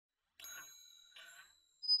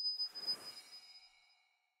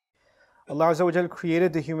Allah Azza wa Jal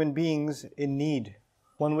created the human beings in need.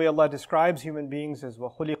 One way Allah describes human beings is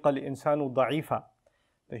وَخُلِقَ الْإِنسَانُ ضَعِيفًا.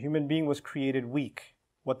 The human being was created weak.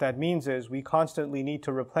 What that means is we constantly need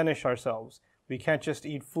to replenish ourselves. We can't just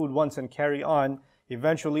eat food once and carry on.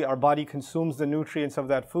 Eventually our body consumes the nutrients of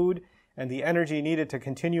that food, and the energy needed to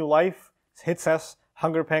continue life hits us.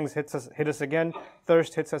 Hunger pangs hit us again.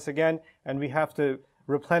 Thirst hits us again, and we have to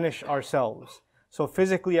replenish ourselves. So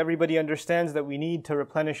physically, everybody understands that we need to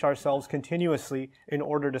replenish ourselves continuously in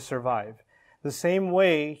order to survive. The same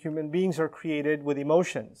way, human beings are created with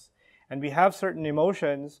emotions. And we have certain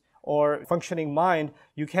emotions or functioning mind.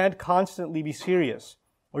 You can't constantly be serious,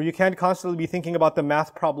 or you can't constantly be thinking about the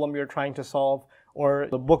math problem you're trying to solve or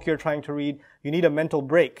the book you're trying to read. You need a mental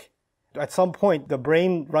break. At some point, the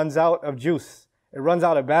brain runs out of juice. It runs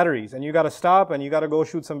out of batteries, and you got to stop and you got to go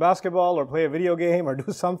shoot some basketball or play a video game or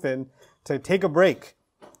do something to take a break.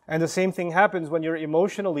 And the same thing happens when you're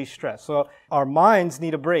emotionally stressed. So our minds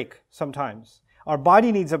need a break sometimes. Our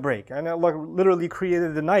body needs a break. And Allah literally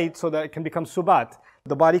created the night so that it can become subat.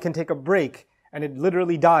 The body can take a break and it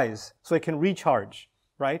literally dies so it can recharge,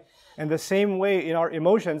 right? And the same way in our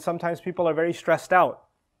emotions, sometimes people are very stressed out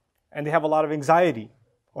and they have a lot of anxiety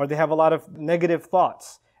or they have a lot of negative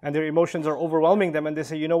thoughts and their emotions are overwhelming them, and they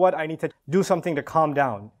say, you know what, I need to do something to calm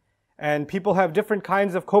down. And people have different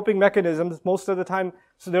kinds of coping mechanisms most of the time.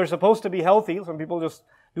 So they're supposed to be healthy. Some people just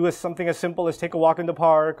do something as simple as take a walk in the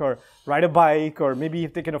park or ride a bike, or maybe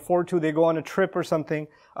if they can afford to, they go on a trip or something.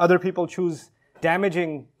 Other people choose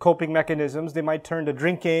damaging coping mechanisms. They might turn to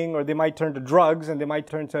drinking, or they might turn to drugs, and they might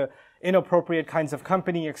turn to inappropriate kinds of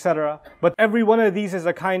company, etc. But every one of these is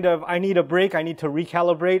a kind of, I need a break, I need to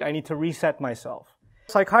recalibrate, I need to reset myself.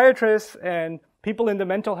 Psychiatrists and people in the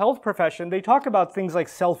mental health profession, they talk about things like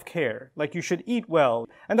self-care, like you should eat well.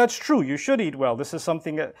 And that's true, you should eat well. This is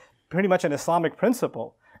something, pretty much an Islamic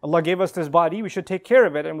principle. Allah gave us this body, we should take care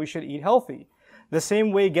of it, and we should eat healthy. The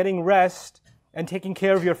same way, getting rest and taking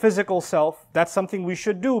care of your physical self, that's something we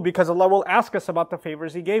should do because Allah will ask us about the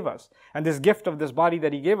favors He gave us. And this gift of this body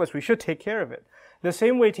that He gave us, we should take care of it. The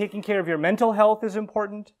same way, taking care of your mental health is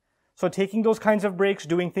important. So taking those kinds of breaks,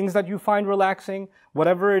 doing things that you find relaxing,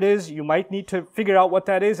 whatever it is, you might need to figure out what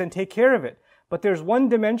that is and take care of it. But there's one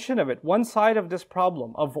dimension of it, one side of this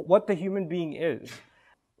problem of what the human being is.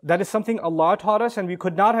 That is something Allah taught us and we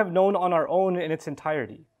could not have known on our own in its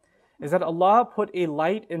entirety. Is that Allah put a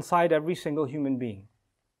light inside every single human being.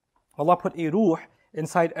 Allah put a ruh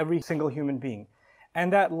inside every single human being.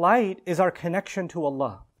 And that light is our connection to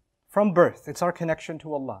Allah. From birth, it's our connection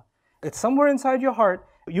to Allah. It's somewhere inside your heart.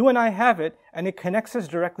 You and I have it, and it connects us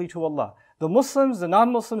directly to Allah. The Muslims, the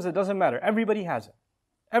non-Muslims, it doesn't matter. Everybody has it.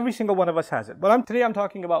 Every single one of us has it. But today I'm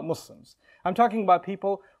talking about Muslims. I'm talking about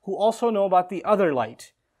people who also know about the other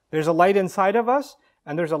light. There's a light inside of us,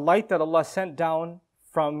 and there's a light that Allah sent down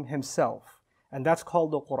from Himself. And that's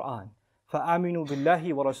called the Quran. فَآمِنُوا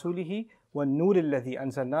بِاللَّهِ وَرَسُولِهِ وَالنُّورِ الَّذِي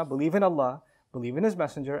أَنزَلْنَا. Believe in Allah, believe in His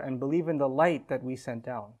Messenger, and believe in the light that we sent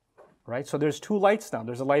down. Right? So there's two lights now.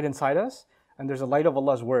 There's a light inside us, and there's a light of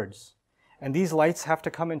Allah's words. And these lights have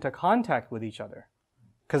to come into contact with each other.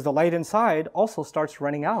 Because the light inside also starts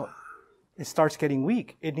running out. It starts getting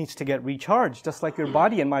weak. It needs to get recharged, just like your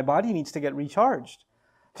body and my body needs to get recharged.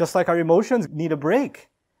 Just like our emotions need a break.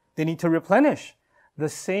 They need to replenish. The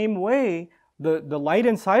same way, the light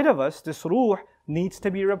inside of us, this ruh, needs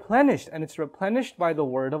to be replenished. And it's replenished by the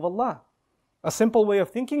word of Allah. A simple way of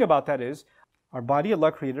thinking about that is, our body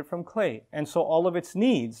Allah created from clay. And so all of its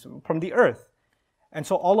needs from the earth. And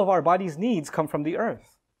so all of our body's needs come from the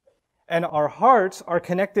earth. And our hearts are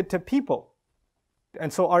connected to people.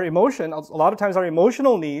 And so our emotion, a lot of times our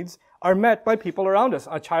emotional needs are met by people around us.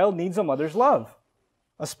 A child needs a mother's love.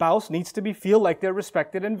 A spouse needs to feel like they're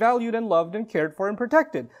respected and valued and loved and cared for and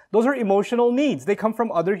protected. Those are emotional needs. They come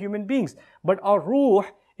from other human beings. But our ruh,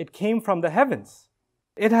 it came from the heavens.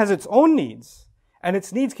 It has its own needs. And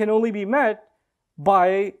its needs can only be met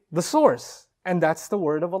by the source. And that's the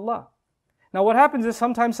word of Allah. Now what happens is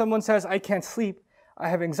sometimes someone says, I can't sleep, I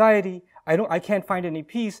have anxiety, I can't find any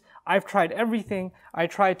peace, I've tried everything, I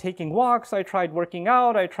tried taking walks, I tried working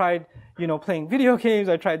out, I tried, playing video games,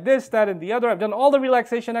 I tried this, that, and the other, I've done all the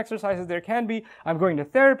relaxation exercises there can be, I'm going to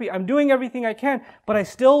therapy, I'm doing everything I can, but I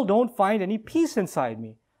still don't find any peace inside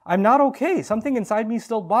me. I'm not okay, something inside me is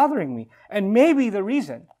still bothering me. And maybe the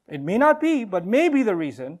reason, it may not be, but maybe the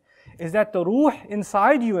reason is that the ruh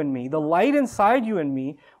inside you and me, the light inside you and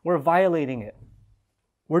me, we're violating it.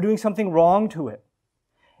 We're doing something wrong to it.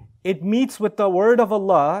 It meets with the word of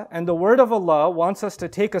Allah, and the word of Allah wants us to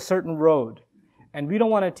take a certain road. And we don't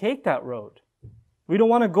want to take that road. We don't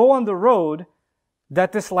want to go on the road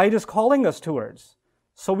that this light is calling us towards.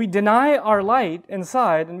 So we deny our light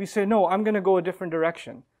inside and we say, no, I'm going to go a different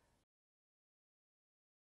direction.